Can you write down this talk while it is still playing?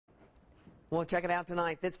Well, check it out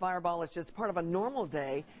tonight. This fireball is just part of a normal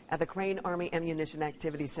day at the Crane Army Ammunition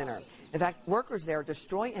Activity Center. In fact, workers there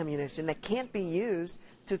destroy ammunition that can't be used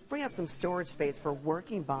to free up some storage space for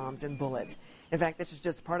working bombs and bullets. In fact, this is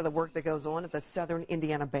just part of the work that goes on at the Southern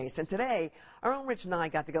Indiana base. And today, our own Rich Nye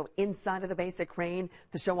got to go inside of the base at Crane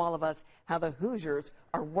to show all of us how the Hoosiers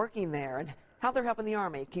are working there and how they're helping the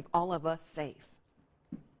Army keep all of us safe.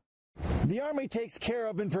 The Army takes care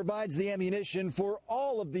of and provides the ammunition for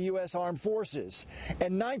all of the U.S. Armed Forces.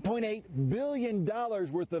 And $9.8 billion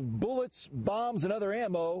worth of bullets, bombs, and other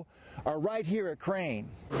ammo are right here at Crane.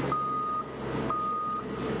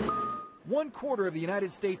 1/4 of the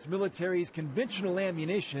United States military's conventional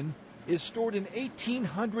ammunition is stored in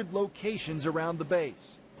 1,800 locations around the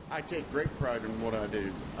base. I take great pride in what I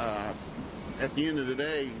do. At the end of the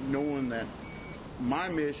day, knowing that my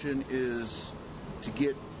mission is to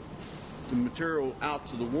get the material out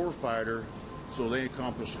to the warfighter so they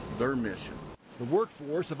accomplish their mission. The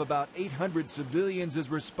workforce of about 800 civilians is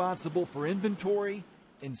responsible for inventory,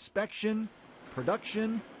 inspection,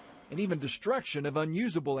 production, and even destruction of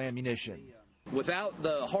unusable ammunition. Without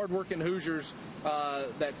the hard-working Hoosiers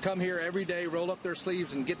that come here every day, roll up their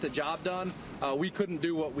sleeves, and get the job done, we couldn't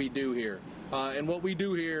do what we do here. And what we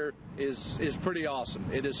do here is pretty awesome.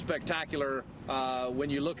 It is spectacular when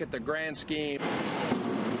you look at the grand scheme.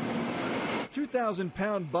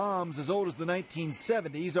 2,000-pound bombs as old as the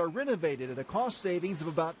 1970s are renovated at a cost savings of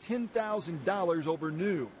about $10,000 over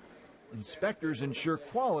new. Inspectors ensure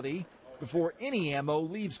quality before any ammo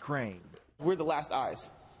leaves Crane. We're the last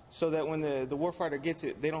eyes, so that when the warfighter gets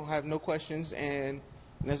it, they don't have no questions, and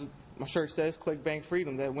as my shirt says, click, bang,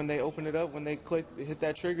 freedom, that when they open it up, when they click, hit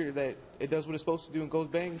that trigger, that it does what it's supposed to do and goes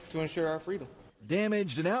bang to ensure our freedom.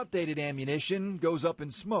 Damaged and outdated ammunition goes up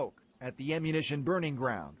in smoke at the ammunition burning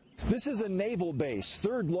ground. This is a naval base,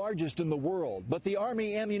 third largest in the world, but the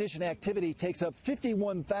Army ammunition activity takes up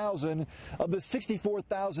 51,000 of the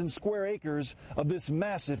 64,000 square acres of this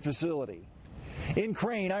massive facility. In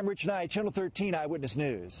Crane, I'm Rich Nye, Channel 13 Eyewitness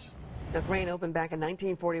News. Now, Crane opened back in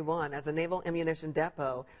 1941 as a naval ammunition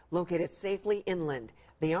depot located safely inland.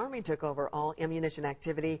 The Army took over all ammunition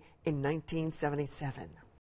activity in 1977.